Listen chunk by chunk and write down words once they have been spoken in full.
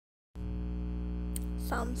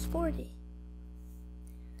Psalms 40.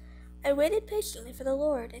 I waited patiently for the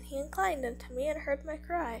Lord, and he inclined unto me and heard my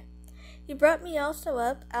cry. He brought me also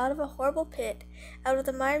up out of a horrible pit, out of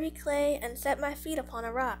the miry clay, and set my feet upon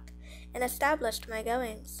a rock, and established my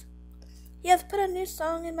goings. He hath put a new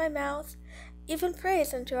song in my mouth, even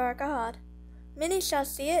praise unto our God. Many shall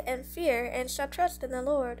see it and fear, and shall trust in the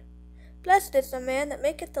Lord. Blessed is the man that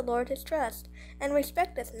maketh the Lord his trust, and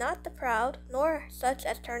respecteth not the proud, nor such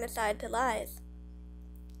as turn aside to lies.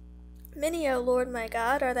 Many, O Lord my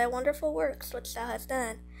God, are thy wonderful works which thou hast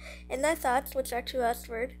done, and thy thoughts which are to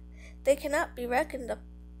usward. They cannot be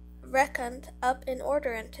reckoned up in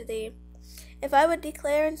order unto thee. If I would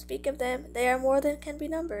declare and speak of them, they are more than can be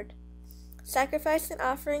numbered. Sacrifice and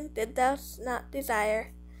offering didst thou not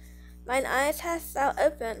desire. Mine eyes hast thou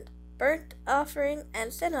opened. Burnt offering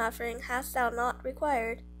and sin offering hast thou not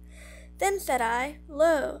required. Then said I,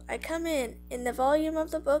 Lo, I come in the volume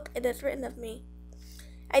of the book it is written of me.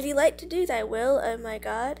 I delight to do thy will, O my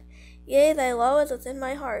God. Yea, thy law is within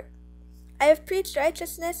my heart. I have preached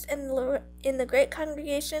righteousness in the great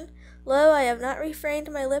congregation. Lo, I have not refrained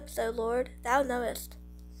my lips, O Lord, thou knowest.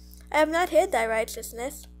 I have not hid thy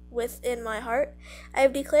righteousness within my heart. I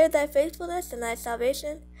have declared thy faithfulness and thy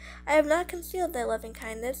salvation. I have not concealed thy loving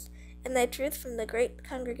kindness and thy truth from the great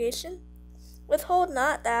congregation. Withhold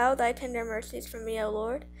not thou thy tender mercies from me, O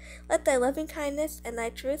Lord. Let thy loving kindness and thy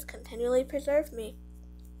truth continually preserve me.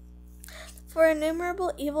 For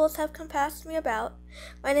innumerable evils have compassed me about.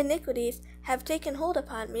 Mine iniquities have taken hold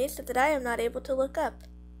upon me, so that I am not able to look up.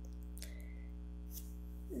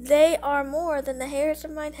 They are more than the hairs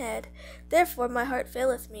of mine head, therefore my heart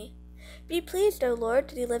faileth me. Be pleased, O Lord,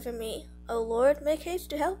 to deliver me. O Lord, make haste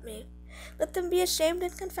to help me. Let them be ashamed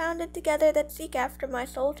and confounded together that seek after my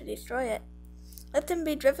soul to destroy it. Let them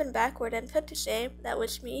be driven backward and put to shame that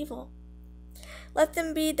wish me evil. Let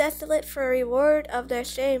them be desolate for a reward of their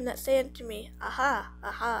shame that say unto me, Aha,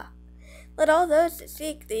 aha. Let all those that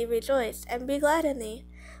seek thee rejoice, and be glad in thee.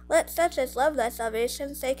 Let such as love thy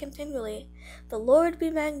salvation say continually, The Lord be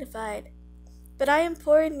magnified. But I am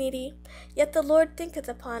poor and needy, yet the Lord thinketh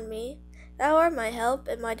upon me. Thou art my help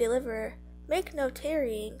and my deliverer. Make no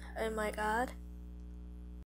tarrying, O my God.